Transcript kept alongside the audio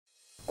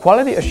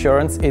Quality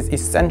assurance is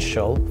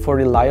essential for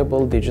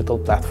reliable digital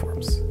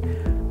platforms.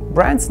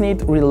 Brands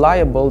need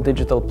reliable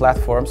digital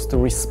platforms to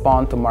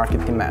respond to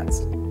market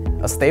demands.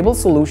 A stable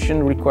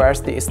solution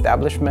requires the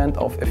establishment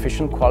of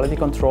efficient quality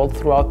control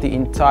throughout the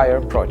entire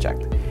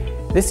project.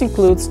 This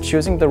includes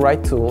choosing the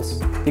right tools,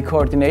 the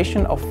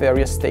coordination of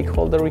various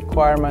stakeholder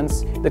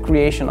requirements, the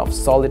creation of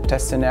solid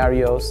test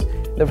scenarios,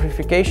 the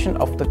verification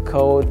of the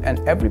code and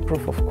every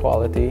proof of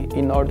quality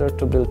in order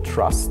to build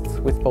trust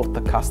with both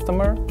the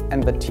customer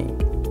and the team.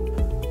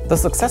 The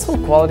successful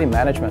quality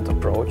management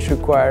approach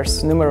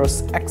requires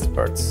numerous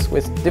experts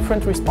with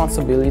different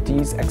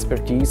responsibilities,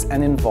 expertise,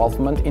 and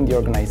involvement in the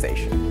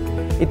organization.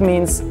 It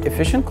means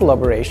efficient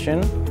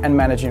collaboration and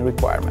managing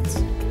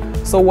requirements.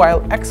 So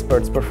while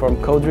experts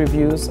perform code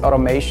reviews,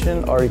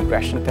 automation, or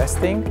regression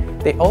testing,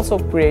 they also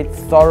create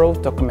thorough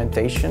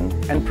documentation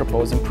and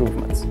propose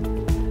improvements.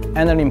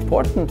 And an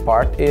important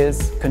part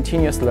is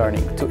continuous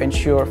learning to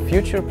ensure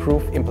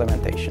future-proof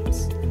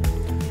implementations.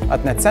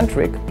 At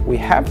Netcentric, we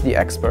have the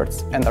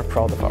experts and are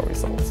proud of our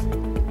results.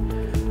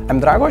 I'm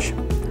Dragos,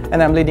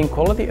 and I'm leading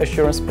quality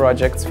assurance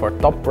projects for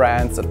top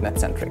brands at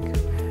Netcentric.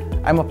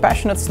 I'm a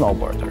passionate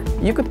snowboarder.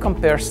 You could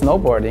compare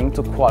snowboarding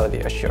to quality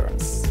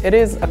assurance. It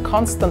is a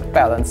constant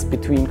balance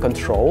between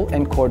control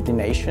and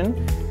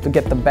coordination to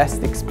get the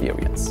best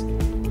experience.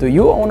 Do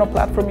you own a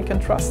platform you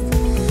can trust?